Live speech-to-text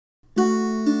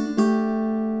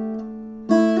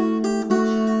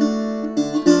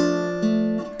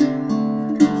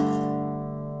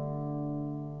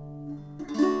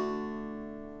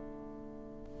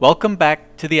Welcome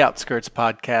back to the Outskirts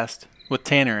podcast with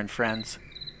Tanner and friends.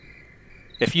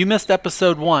 If you missed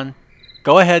episode 1,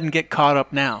 go ahead and get caught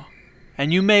up now.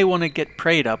 And you may want to get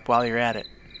prayed up while you're at it,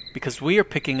 because we are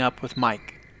picking up with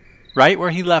Mike, right where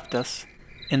he left us,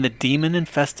 in the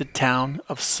demon-infested town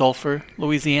of Sulphur,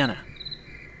 Louisiana.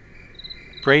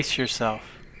 Brace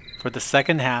yourself for the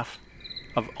second half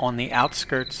of On the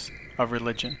Outskirts of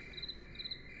Religion.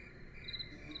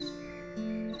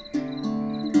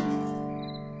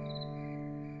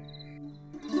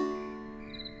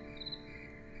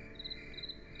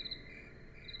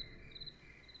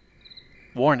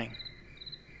 Warning.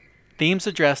 Themes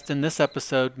addressed in this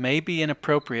episode may be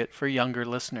inappropriate for younger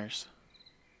listeners.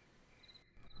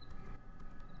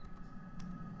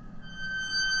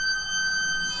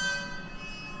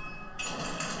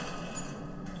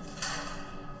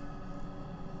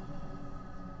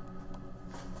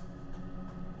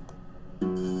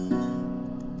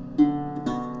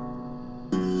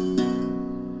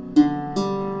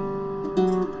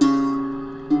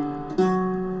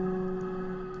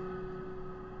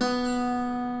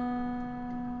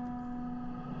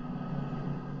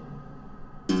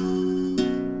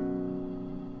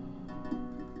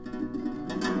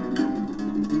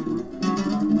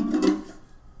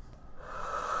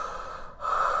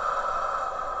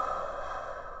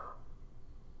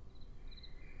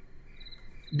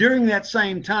 During that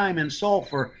same time in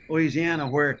Sulphur, Louisiana,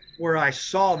 where I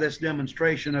saw this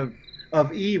demonstration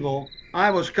of evil,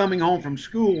 I was coming home from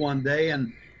school one day,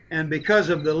 and because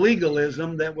of the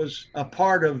legalism that was a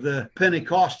part of the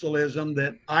Pentecostalism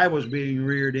that I was being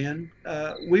reared in,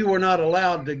 we were not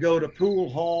allowed to go to pool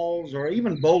halls or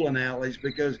even bowling alleys,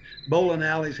 because bowling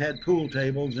alleys had pool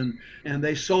tables and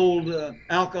they sold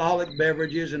alcoholic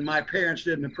beverages, and my parents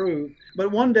didn't approve. But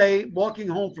one day, walking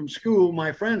home from school,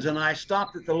 my friends and I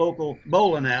stopped at the local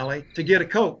bowling alley to get a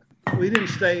Coke. We didn't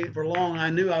stay for long. I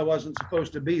knew I wasn't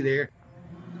supposed to be there.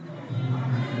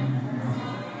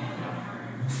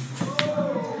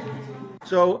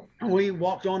 So we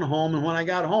walked on home, and when I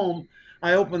got home,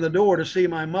 I opened the door to see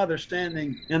my mother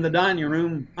standing in the dining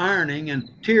room ironing,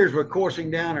 and tears were coursing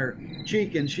down her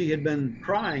cheek, and she had been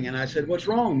crying. And I said, "What's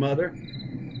wrong, Mother?"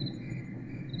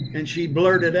 And she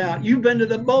blurted out, "You've been to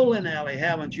the bowling alley,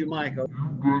 haven't you, Michael?"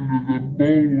 You've been to the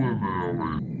bowling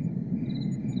alley.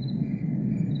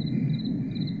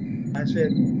 I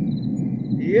said,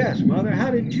 "Yes, Mother.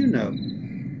 How did you know?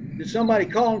 Did somebody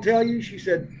call and tell you?" She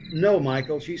said, "No,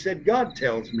 Michael." She said, "God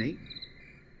tells me."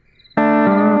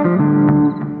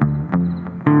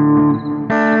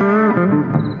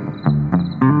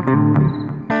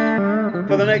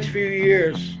 For the next few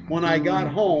years, when I got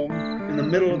home in the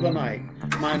middle of the night,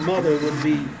 my mother would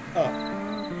be up,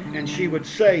 and she would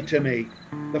say to me,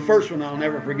 the first one I'll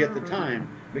never forget the time,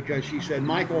 because she said,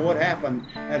 "Michael, what happened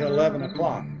at 11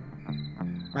 o'clock?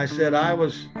 I said, "I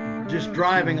was just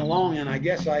driving along, and I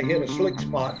guess I hit a slick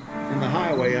spot in the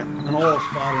highway, an oil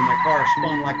spot, and my car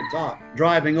spun like a top,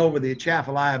 driving over the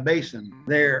Atchafalaya Basin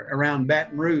there around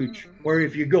Baton Rouge, where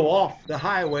if you go off the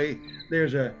highway,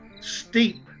 there's a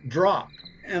steep drop."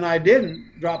 And I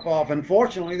didn't drop off.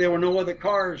 Unfortunately, there were no other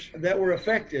cars that were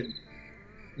affected.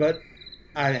 But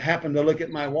I happened to look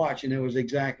at my watch, and it was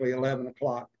exactly 11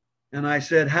 o'clock. And I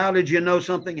said, "How did you know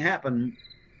something happened,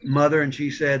 Mother?" And she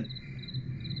said,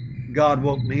 "God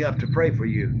woke me up to pray for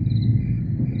you."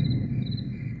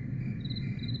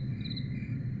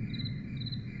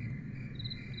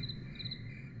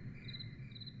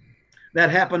 That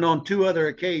happened on 2 other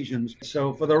occasions.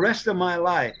 So for the rest of my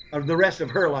life, or the rest of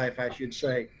her life, I should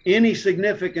say, any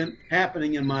significant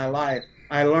happening in my life,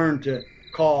 I learned to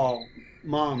call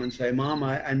Mom and say, "Mom,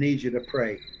 I need you to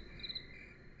pray."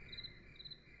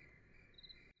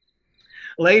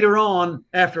 Later on,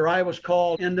 after I was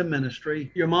called into ministry,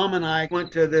 your mom and I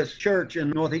went to this church in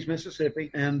Northeast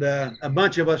Mississippi, and a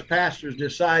bunch of us pastors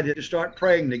decided to start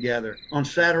praying together. On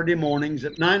Saturday mornings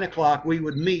at 9 o'clock, we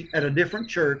would meet at a different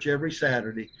church every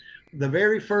Saturday. The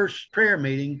very first prayer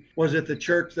meeting was at the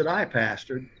church that I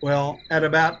pastored. Well, at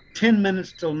about 10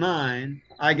 minutes till 9,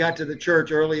 I got to the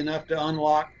church early enough to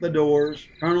unlock the doors,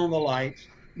 turn on the lights.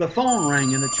 The phone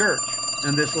rang in the church,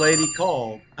 and this lady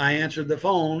called. I answered the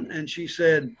phone, and she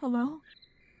said, "Hello?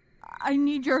 I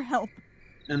need your help."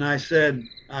 And I said,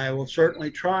 "I will certainly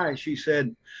try." She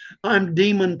said, "I'm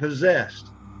demon possessed."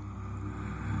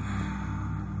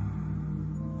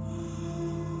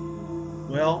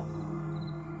 Well,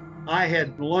 I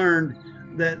had learned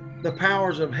that the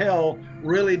powers of hell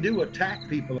really do attack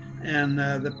people, and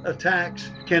the attacks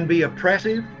can be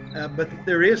oppressive, but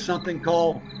there is something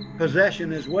called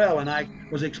possession as well. And I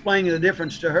was explaining the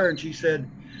difference to her, and she said,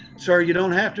 Sir, you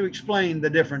don't have to explain the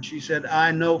difference. She said, I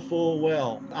know full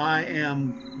well I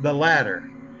am the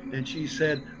latter. And she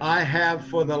said, I have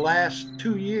for the last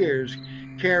 2 years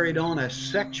carried on a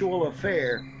sexual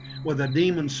affair with a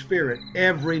demon spirit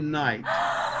every night.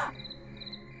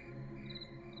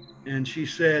 And she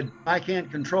said, I can't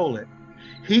control it.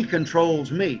 He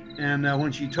controls me. And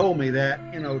when she told me that,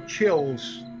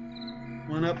 chills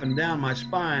went up and down my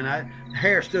spine.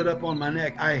 Hair stood up on my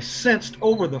neck. I sensed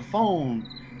over the phone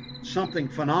something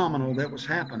phenomenal that was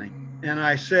happening. And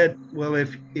I said, well,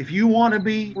 if you want to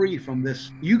be free from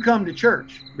this, you come to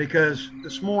church, because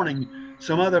this morning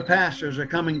some other pastors are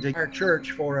coming to our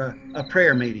church for a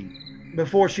prayer meeting.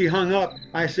 Before she hung up,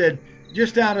 I said,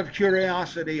 just out of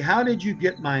curiosity, how did you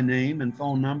get my name and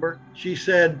phone number? She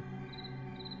said,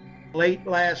 late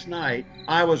last night,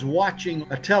 I was watching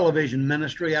a television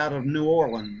ministry out of New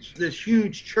Orleans. This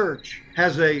huge church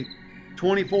has a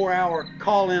 24-hour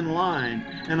call-in line,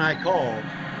 and I called.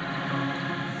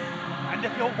 And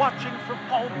if you're watching from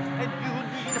home and you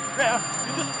need a prayer,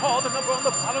 you just call the number on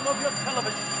the bottom of your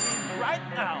television screen right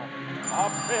now. Our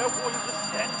prayer warriors are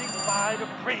standing by to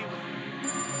pray with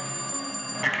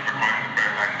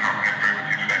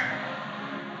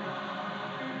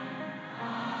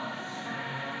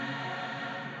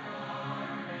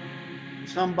you.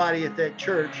 Somebody at that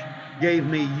church gave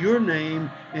me your name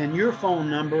and your phone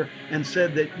number and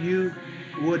said that you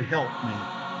would help me.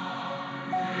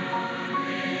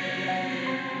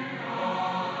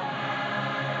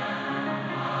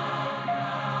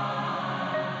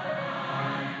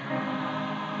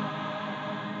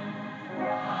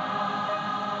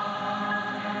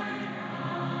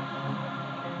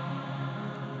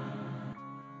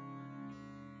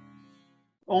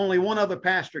 Only one other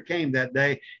pastor came that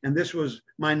day, and this was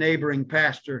my neighboring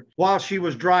pastor. While she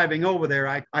was driving over there,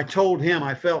 I told him,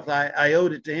 I felt I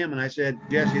owed it to him, and I said,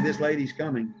 Jesse, this lady's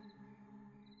coming.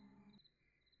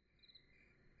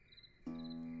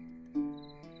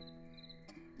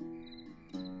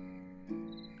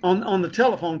 On the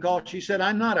telephone call, she said,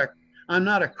 I'm not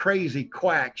a crazy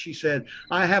quack. She said,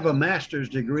 I have a master's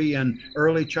degree in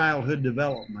early childhood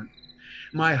development.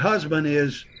 My husband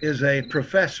is a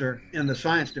professor in the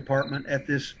science department at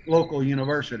this local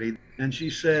university. And she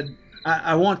said,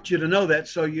 I want you to know that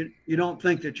so you don't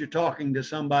think that you're talking to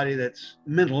somebody that's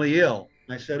mentally ill.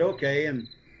 I said, okay, and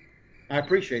I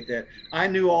appreciate that. I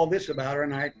knew all this about her,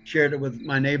 and I shared it with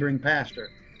my neighboring pastor.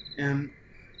 And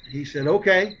he said,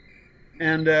 okay.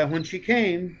 And when she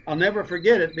came, I'll never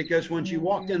forget it, because when she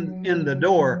walked in the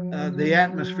door, the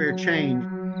atmosphere changed.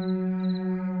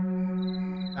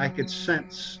 I could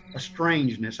sense a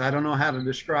strangeness. I don't know how to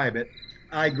describe it.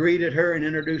 I greeted her and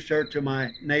introduced her to my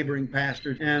neighboring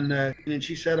pastor. And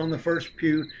she sat on the first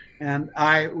pew, and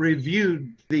I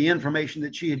reviewed the information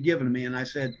that she had given me. And I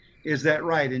said, is that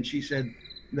right? And she said,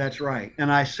 that's right.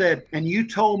 And I said, and you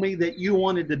told me that you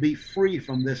wanted to be free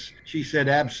from this. She said,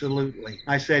 absolutely.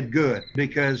 I said, good,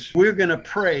 because we're going to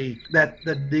pray that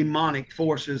the demonic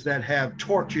forces that have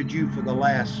tortured you for the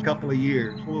last couple of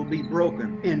years will be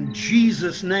broken in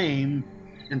Jesus' name.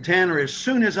 And Tanner, as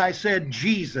soon as I said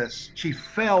Jesus, she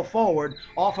fell forward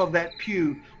off of that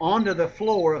pew onto the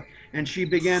floor, and she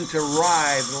began to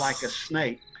writhe like a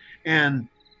snake. And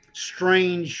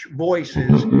strange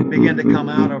voices began to come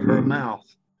out of her mouth.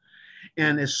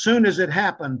 And as soon as it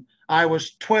happened, I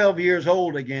was 12 years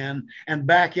old again, and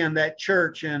back in that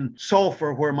church in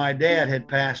Sulphur where my dad had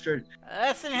pastored.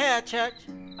 Listen here, church.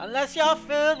 Unless you're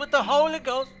filled with the Holy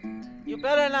Ghost, you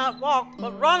better not walk,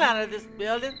 but run out of this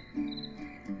building.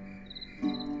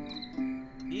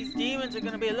 These demons are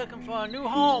going to be looking for a new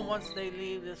home once they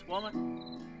leave this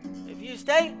woman. If you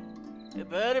stay, it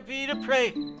better be to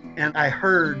pray. And I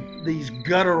heard these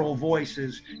guttural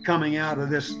voices coming out of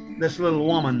this little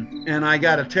woman. And I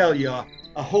got to tell you,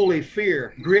 a holy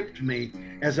fear gripped me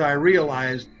as I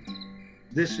realized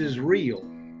this is real.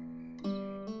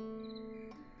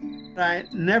 I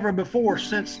never before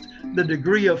sensed the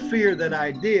degree of fear that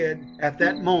I did at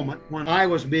that moment when I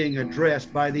was being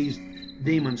addressed by these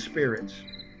demon spirits.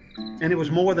 And it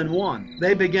was more than one.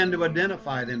 They began to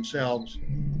identify themselves.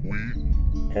 We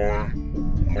are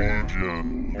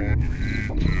Legion.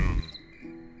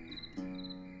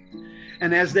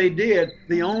 And as they did,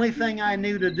 the only thing I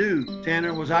knew to do,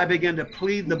 Tanner, was I began to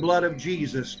plead the blood of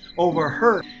Jesus over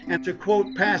her and to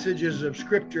quote passages of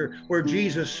scripture where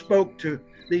Jesus spoke to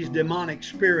these demonic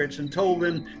spirits and told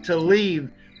them to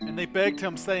leave. And they begged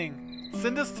him, saying,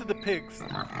 send us to the pigs.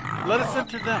 Let us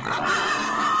enter them.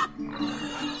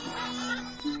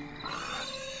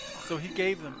 So he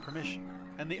gave them permission,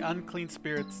 and the unclean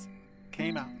spirits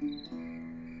came out.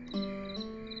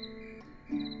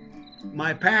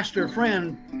 My pastor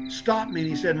friend stopped me and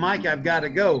he said, "Mike, I've got to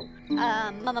go."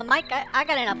 Mike, I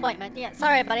got an appointment. Yeah,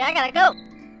 sorry, buddy, I gotta go.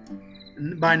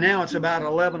 And by now it's about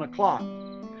 11 o'clock.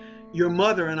 Your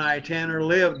mother and I, Tanner,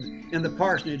 lived in the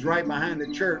parsonage right behind the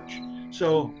church.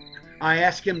 So I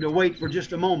asked him to wait for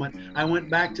just a moment. I went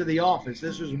back to the office.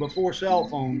 This was before cell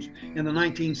phones in the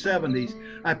 1970s.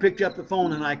 I picked up the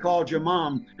phone and I called your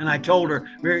mom and I told her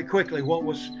very quickly what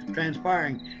was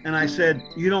transpiring. And I said,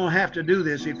 "You don't have to do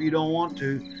this if you don't want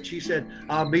to." She said,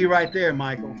 "I'll be right there,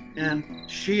 Michael." And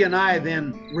she and I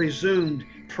then resumed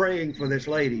praying for this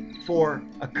lady for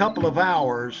a couple of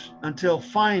hours until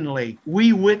finally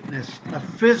we witnessed a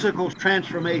physical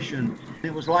transformation.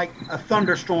 It was like a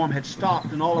thunderstorm had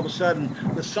stopped and all of a sudden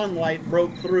the sunlight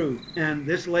broke through and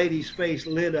this lady's face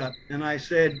lit up. And I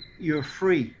said, "You're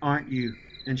free, aren't you?"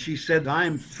 And she said,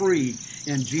 "I'm free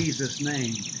in Jesus'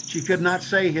 name." She could not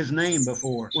say his name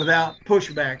before without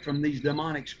pushback from these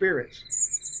demonic spirits.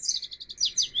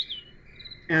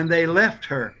 And they left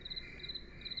her.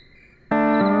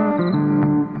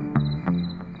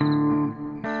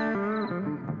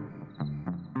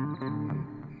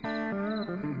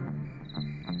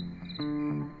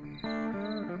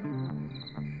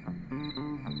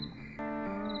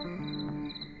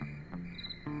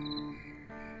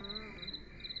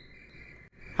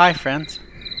 Hi, friends.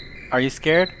 Are you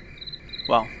scared?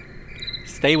 Well,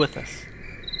 stay with us.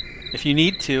 If you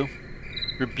need to,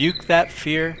 rebuke that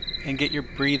fear and get your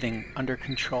breathing under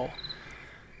control,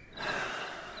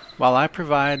 while I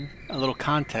provide a little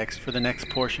context for the next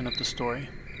portion of the story.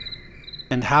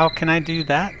 And how can I do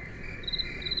that?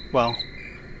 Well,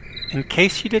 in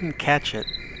case you didn't catch it,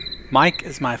 Mike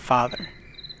is my father,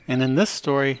 and in this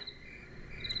story,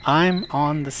 I'm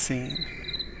on the scene.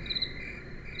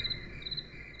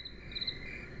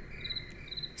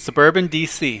 Suburban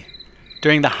DC,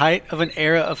 during the height of an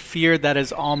era of fear that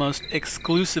is almost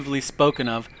exclusively spoken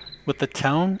of with the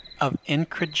tone of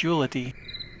incredulity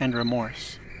and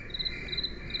remorse.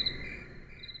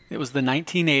 It was the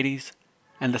 1980s,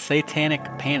 and the satanic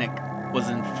panic was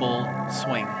in full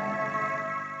swing.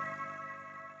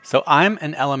 So I'm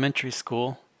in elementary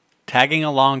school, tagging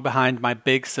along behind my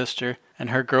big sister and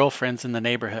her girlfriends in the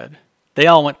neighborhood. They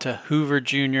all went to Hoover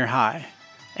Junior High,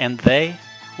 and they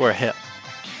were hip.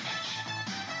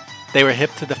 They were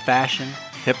hip to the fashion,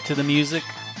 hip to the music.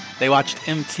 They watched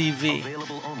MTV,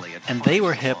 and they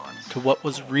were hip to what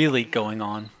was really going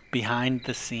on behind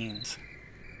the scenes.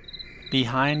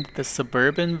 Behind the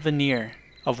suburban veneer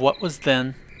of what was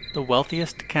then the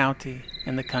wealthiest county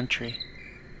in the country,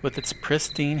 with its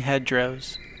pristine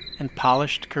hedgerows and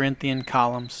polished Corinthian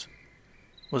columns,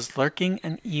 was lurking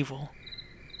an evil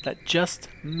that just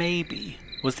maybe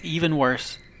was even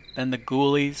worse than the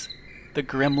Ghoulies, the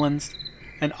Gremlins,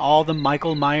 and all the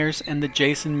Michael Myers and the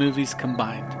Jason movies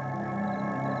combined.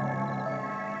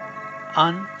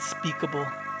 Unspeakable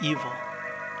evil.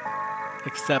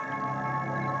 Except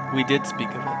we did speak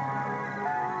of it.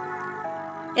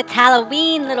 It's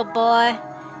Halloween, little boy,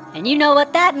 and you know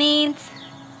what that means.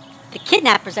 The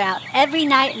kidnappers are out every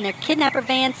night in their kidnapper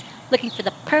vans looking for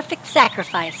the perfect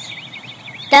sacrifice.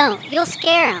 Don't, you'll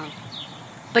scare them.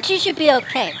 But you should be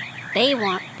okay. They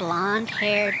want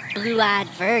blonde-haired, blue-eyed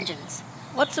virgins.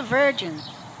 What's a virgin?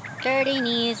 Dirty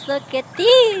knees, look at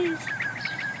these.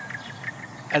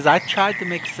 As I tried to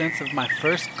make sense of my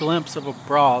first glimpse of a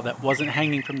bra that wasn't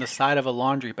hanging from the side of a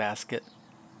laundry basket,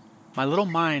 my little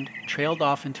mind trailed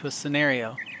off into a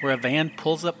scenario where a van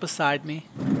pulls up beside me,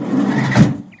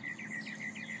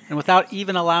 and without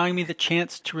even allowing me the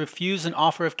chance to refuse an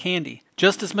offer of candy,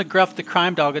 just as McGruff the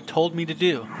crime dog had told me to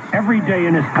do. Every day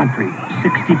in this country,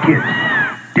 60 kids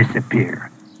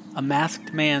disappear. A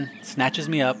masked man snatches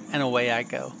me up, and away I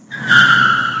go.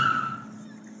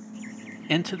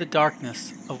 Into the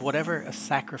darkness of whatever a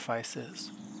sacrifice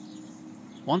is.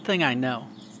 One thing I know,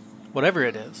 whatever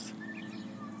it is,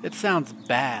 it sounds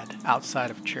bad outside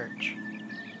of church.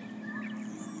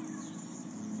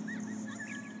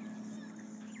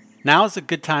 Now is a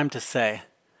good time to say,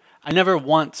 I never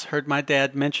once heard my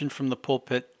dad mention from the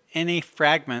pulpit any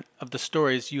fragment of the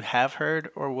stories you have heard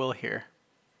or will hear.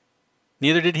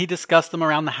 Neither did he discuss them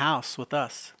around the house with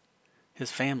us,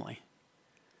 his family.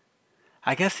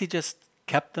 I guess he just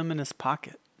kept them in his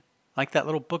pocket, like that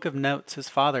little book of notes his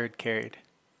father had carried.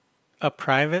 A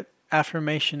private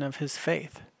affirmation of his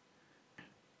faith.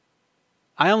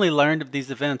 I only learned of these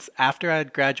events after I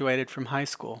had graduated from high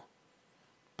school,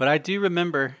 but I do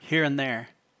remember here and there,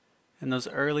 in those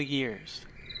early years,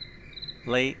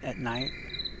 late at night,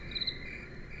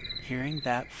 hearing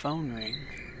that phone ring.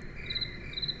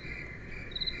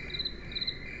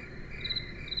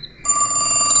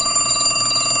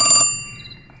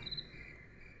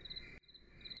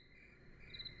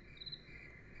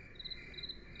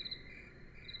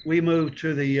 we moved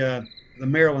to the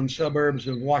Maryland suburbs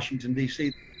of Washington,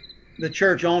 D.C. The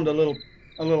church owned a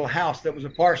little house that was a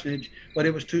parsonage, but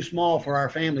it was too small for our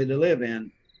family to live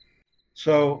in.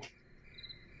 So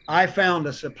I found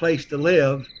us a place to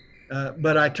live,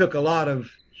 but I took a lot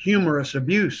of humorous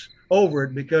abuse over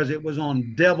it because it was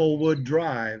on Devilwood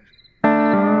Drive.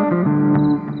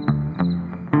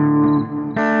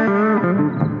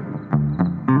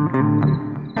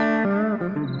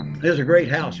 It was a great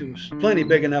house. It was plenty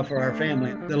big enough for our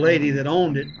family. The lady that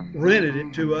owned it rented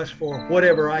it to us for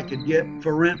whatever I could get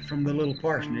for rent from the little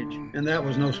parsonage. And that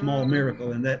was no small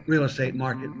miracle in that real estate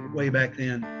market way back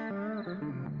then.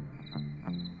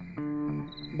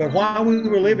 But while we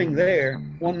were living there,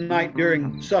 one night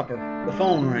during supper, the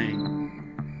phone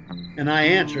rang. And I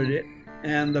answered it,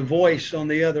 and the voice on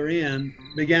the other end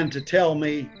began to tell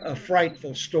me a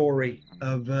frightful story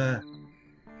of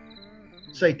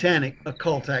satanic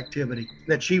occult activity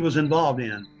that she was involved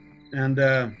in. And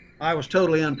I was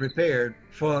totally unprepared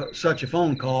for such a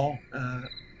phone call.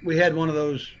 We had one of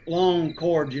those long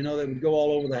cords, that would go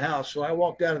all over the house. So I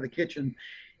walked out of the kitchen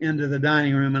into the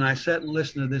dining room, and I sat and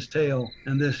listened to this tale.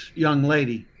 And this young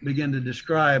lady began to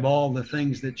describe all the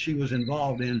things that she was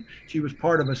involved in. She was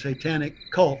part of a satanic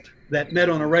cult that met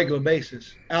on a regular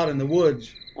basis out in the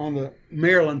woods on the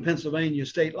Maryland-Pennsylvania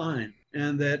state line,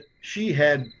 and that she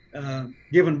had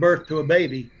given birth to a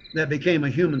baby that became a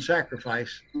human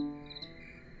sacrifice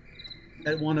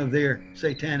at one of their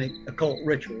satanic occult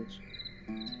rituals.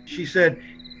 She said,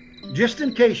 just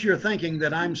in case you're thinking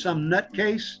that I'm some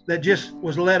nutcase that just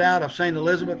was let out of St.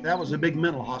 Elizabeth, that was a big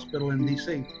mental hospital in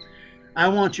D.C., I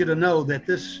want you to know that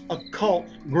this occult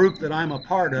group that I'm a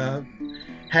part of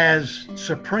has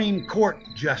Supreme Court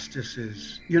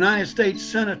justices, United States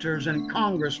senators and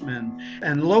congressmen,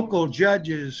 and local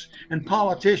judges and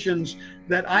politicians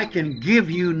that I can give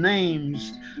you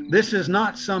names. This is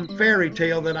not some fairy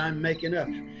tale that I'm making up.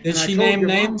 Did she name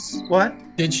names? What?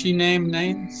 Did she name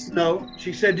names? No.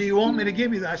 She said, do you want me to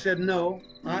give you that? I said, no.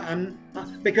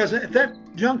 Because at that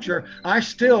juncture, I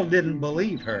still didn't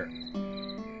believe her.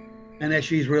 And as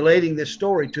she's relating this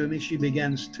story to me, she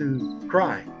begins to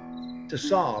cry, to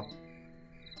sob.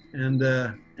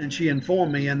 And she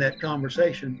informed me in that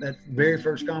conversation, that very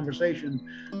first conversation,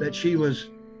 that she was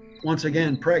once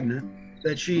again pregnant,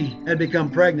 that she had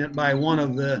become pregnant by one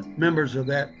of the members of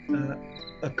that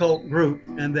occult group,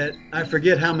 and that I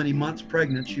forget how many months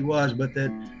pregnant she was, but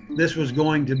that this was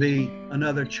going to be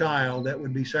another child that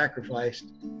would be sacrificed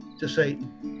to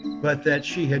Satan, but that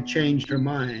she had changed her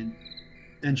mind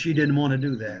and she didn't want to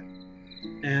do that.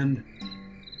 And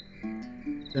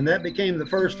that became the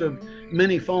first of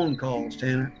many phone calls,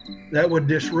 Tanner, that would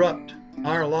disrupt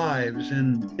our lives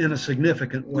in a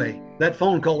significant way. That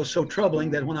phone call was so troubling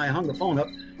that when I hung the phone up,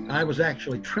 I was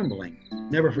actually trembling.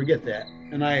 Never forget that.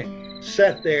 And I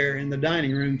sat there in the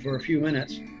dining room for a few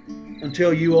minutes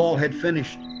until you all had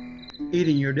finished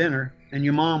eating your dinner and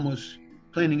your mom was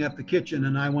cleaning up the kitchen,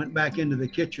 and I went back into the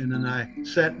kitchen and I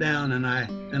sat down and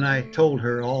I told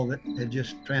her all that had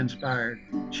just transpired.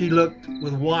 She looked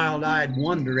with wild-eyed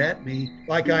wonder at me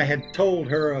like I had told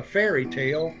her a fairy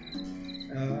tale,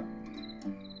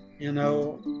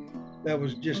 that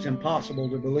was just impossible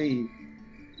to believe.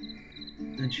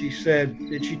 And she said,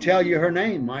 did she tell you her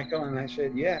name, Michael? And I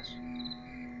said, yes,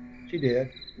 she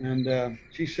did. And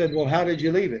she said, well, how did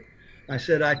you leave it? I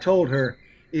said, I told her,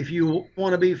 if you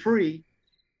want to be free,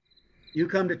 you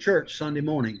come to church Sunday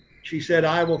morning. She said,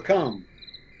 I will come.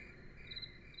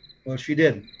 Well, she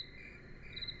didn't.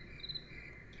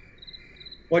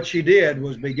 What she did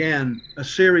was began a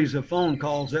series of phone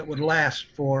calls that would last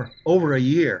for over a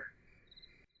year.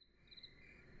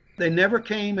 They never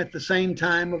came at the same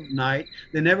time of night.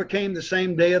 They never came the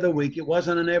same day of the week. It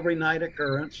wasn't an every night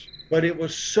occurrence, but it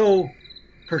was so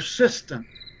persistent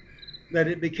that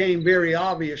it became very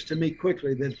obvious to me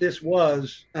quickly that this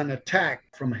was an attack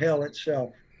from hell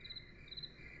itself.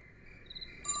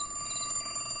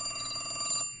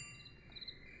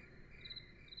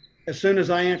 As soon as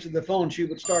I answered the phone, she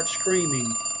would start screaming.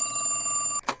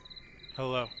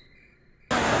 Hello.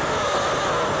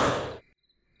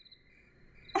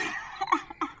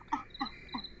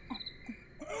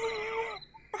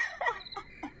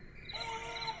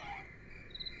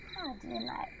 How do you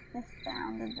like the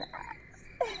sound of that?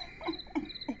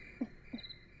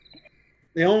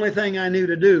 The only thing I knew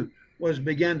to do was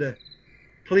begin to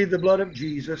plead the blood of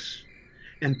Jesus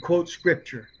and quote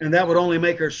scripture. And that would only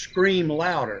make her scream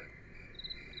louder.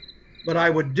 But I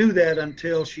would do that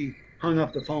until she hung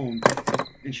up the phone.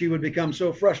 And she would become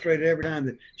so frustrated every time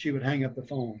that she would hang up the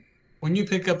phone. When you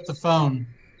pick up the phone,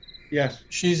 yes,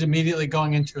 she's immediately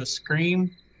going into a scream,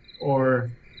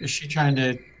 or is she trying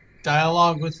to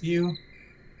dialogue with you?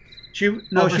 She would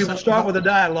start with a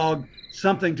dialogue,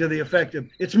 something to the effect of,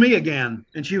 "It's me again,"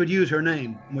 and she would use her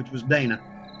name, which was Dana.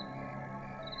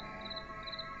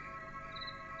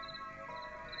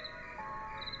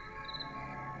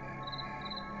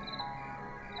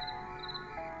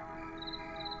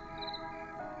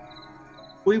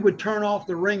 We would turn off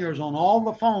the ringers on all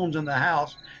the phones in the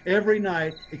house every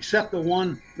night except the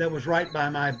one that was right by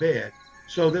my bed,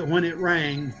 so that when it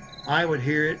rang, I would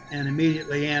hear it and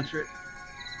immediately answer it.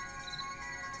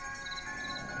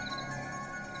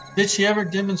 Did she ever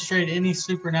demonstrate any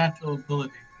supernatural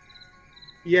ability?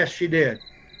 Yes, she did.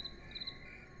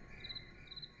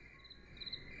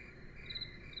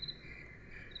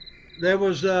 There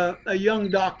was a young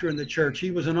doctor in the church.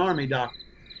 He was an army doctor.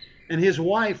 And his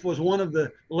wife was one of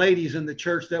the ladies in the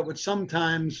church that would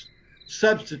sometimes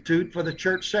substitute for the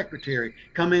church secretary,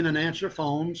 come in and answer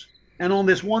phones. And on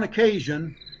this one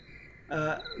occasion,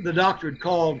 the doctor had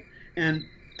called and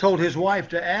told his wife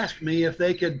to ask me if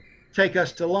they could take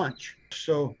us to lunch.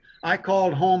 So I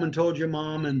called home and told your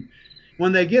mom. And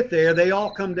when they get there, they all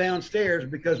come downstairs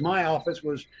because my office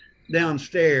was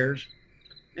downstairs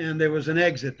and there was an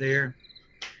exit there.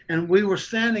 And we were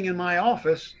standing in my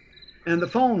office and the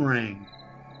phone rang.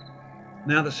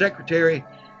 Now the secretary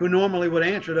who normally would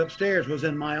answer it upstairs was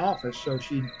in my office, so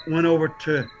she went over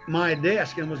to my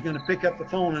desk and was going to pick up the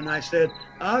phone, and I said,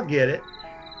 "I'll get it."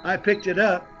 I picked it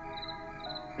up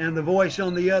and the voice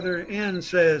on the other end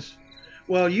says,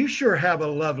 "Well, you sure have a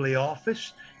lovely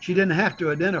office." She didn't have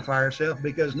to identify herself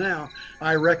because now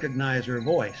I recognize her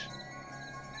voice.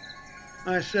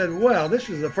 I said, "Well, this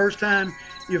is the first time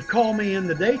you've called me in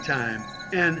the daytime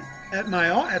and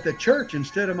at the church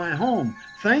instead of my home.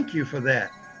 Thank you for that."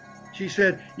 She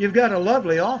said, "You've got a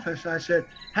lovely office." I said,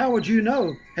 "How would you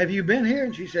know? Have you been here?"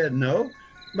 And she said, "No,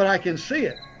 but I can see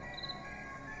it."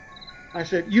 I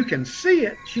said, "You can see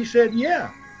it?" She said,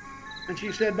 "Yeah." And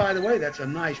she said, "By the way, that's a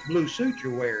nice blue suit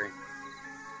you're wearing."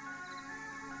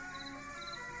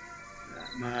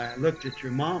 I looked at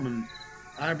your mom and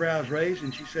eyebrows raised,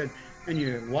 and she said, "And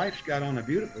your wife's got on a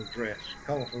beautiful dress,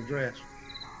 colorful dress.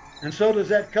 And so does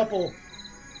that couple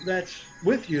that's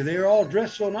with you. They're all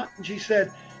dressed so nice." And she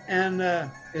said, "And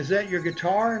is that your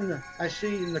guitar I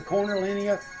see in the corner leaning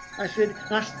up?" I said,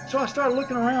 so I started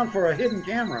looking around for a hidden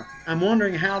camera. I'm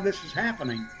wondering how this is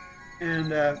happening.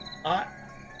 And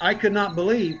I could not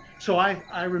believe. So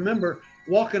I remember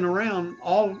walking around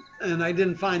and I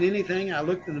didn't find anything. I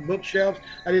looked in the bookshelves.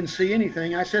 I didn't see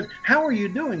anything. I said, "How are you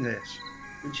doing this?"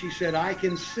 And she said, "I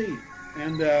can see."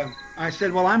 And I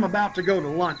said, "Well, I'm about to go to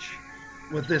lunch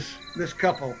with this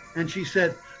couple." And she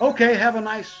said, "Okay, have a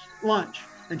nice lunch."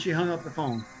 And she hung up the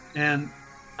phone. And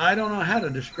I don't know how to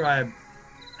describe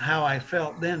how I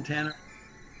felt then, Tanner.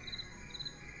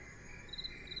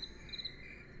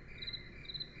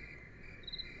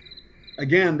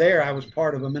 Again, there I was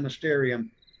part of a ministerium,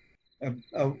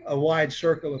 a wide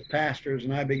circle of pastors,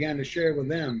 and I began to share with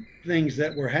them things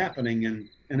that were happening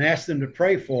and asked them to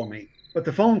pray for me. But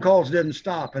the phone calls didn't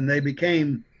stop, and they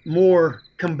became more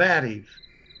combative.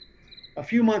 A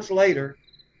few months later,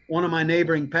 one of my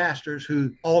neighboring pastors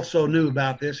who also knew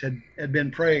about this had been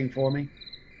praying for me.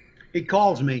 He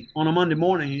calls me on a Monday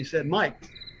morning. He said, "Mike,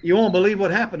 you won't believe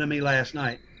what happened to me last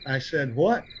night." I said,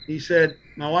 "What?" He said,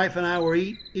 "My wife and I were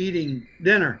eating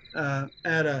dinner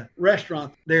at a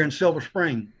restaurant there in Silver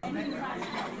Spring."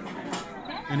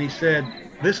 And he said,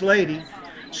 "This lady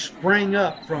sprang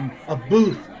up from a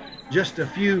booth just a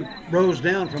few rows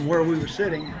down from where we were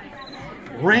sitting,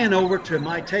 ran over to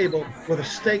my table with a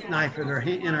steak knife in her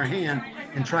hand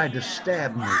and tried to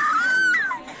stab me.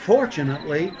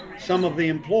 Fortunately, some of the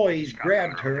employees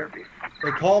grabbed her.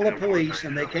 They called the police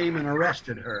and they came and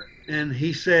arrested her." And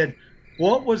he said,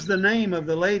 "What was the name of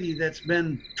the lady that's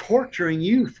been torturing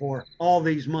you for all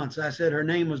these months?" I said, "Her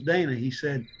name was Dana." He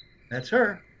said, "That's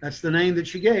her. That's the name that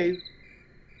she gave."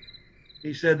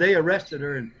 He said, "They arrested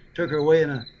her and took her away in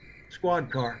a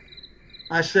squad car."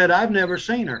 I said, "I've never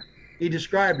seen her." He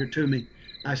described her to me.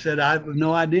 I said, "I have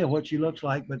no idea what she looks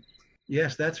like, but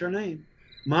yes, that's her name."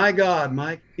 My God,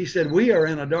 Mike. He said, "We are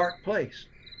in a dark place."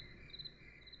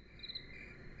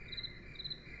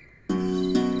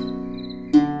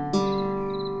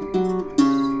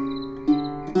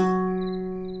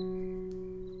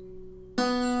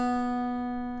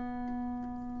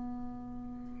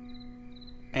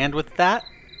 And with that,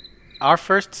 our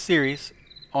first series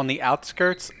on the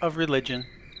outskirts of religion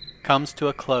comes to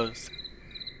a close.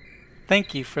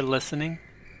 Thank you for listening.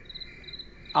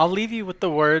 I'll leave you with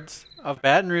the words of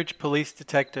Baton Rouge police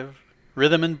detective,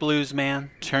 rhythm and blues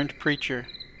man turned preacher,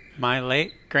 my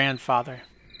late grandfather.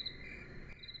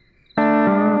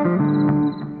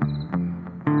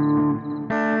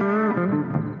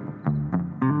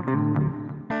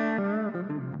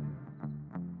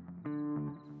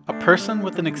 person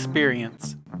with an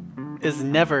experience is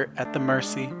never at the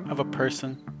mercy of a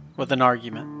person with an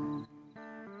argument.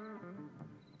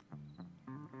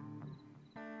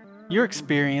 Your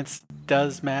experience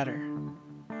does matter.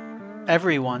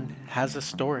 Everyone has a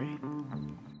story.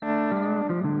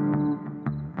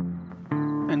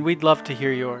 And we'd love to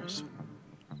hear yours.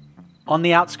 On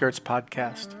the Outskirts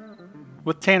podcast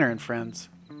with Tanner and friends.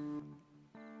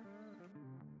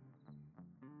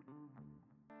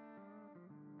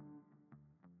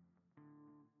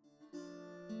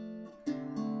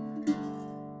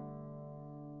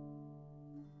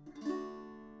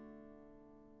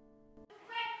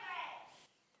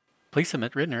 Please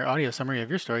submit written or audio summary of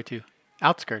your story to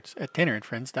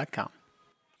outskirts@tannerandfriends.com.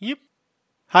 Yep.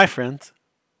 Hi, friends.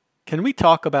 Can we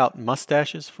talk about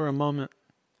mustaches for a moment?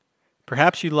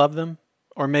 Perhaps you love them,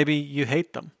 or maybe you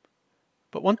hate them.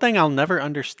 But one thing I'll never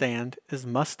understand is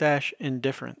mustache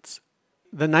indifference.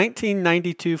 The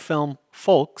 1992 film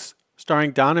Folks,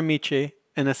 starring Don Amici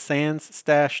and a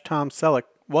sans-stash Tom Selleck,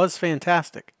 was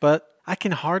fantastic, but I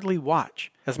can hardly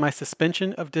watch, as my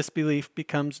suspension of disbelief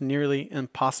becomes nearly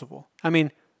impossible. I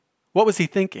mean, what was he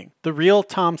thinking? The real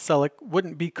Tom Selleck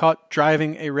wouldn't be caught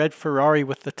driving a red Ferrari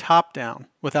with the top down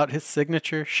without his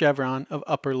signature chevron of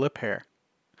upper lip hair.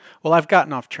 Well, I've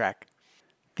gotten off track.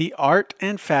 The art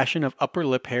and fashion of upper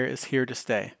lip hair is here to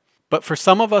stay. But for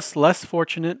some of us less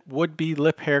fortunate would-be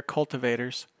lip hair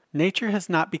cultivators, nature has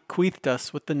not bequeathed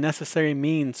us with the necessary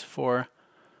means for,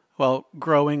 well,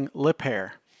 growing lip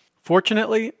hair.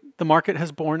 Fortunately, the market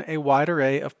has borne a wide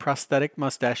array of prosthetic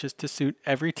mustaches to suit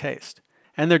every taste,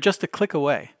 and they're just a click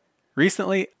away.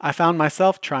 Recently, I found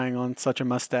myself trying on such a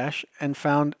mustache and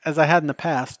found, as I had in the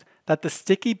past, that the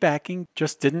sticky backing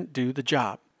just didn't do the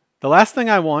job. The last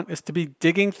thing I want is to be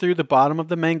digging through the bottom of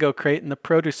the mango crate in the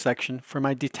produce section for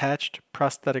my detached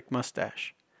prosthetic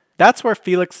mustache. That's where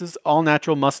Felix's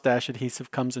all-natural mustache adhesive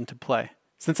comes into play.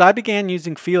 Since I began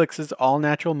using Felix's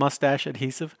all-natural mustache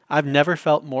adhesive, I've never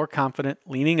felt more confident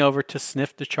leaning over to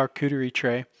sniff the charcuterie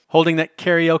tray, holding that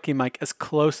karaoke mic as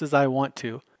close as I want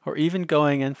to, or even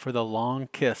going in for the long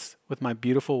kiss with my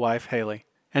beautiful wife, Haley.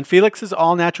 And Felix's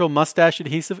all-natural mustache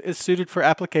adhesive is suited for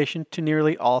application to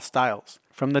nearly all styles.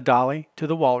 From the dolly to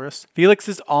the walrus,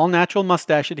 Felix's all-natural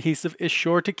mustache adhesive is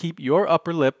sure to keep your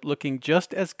upper lip looking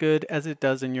just as good as it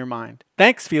does in your mind.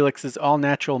 Thanks, Felix's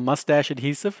all-natural mustache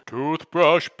adhesive.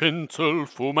 Toothbrush, pencil,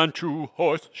 Fu Manchu,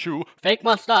 horseshoe, Fake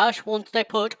mustache won't stay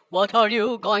put. What are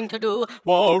you going to do?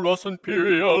 walrus,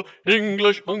 imperial,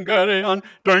 English, Hungarian,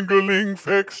 dangling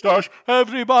fake stash,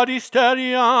 everybody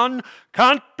steady on.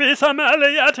 Can't be Sam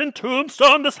Elliott in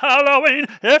Tombstone this Halloween.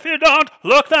 If you don't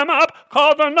look them up,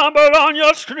 call the number on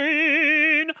your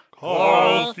screen.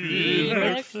 Carl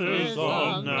Felix's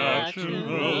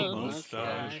all-natural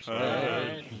mustache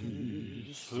adhesive.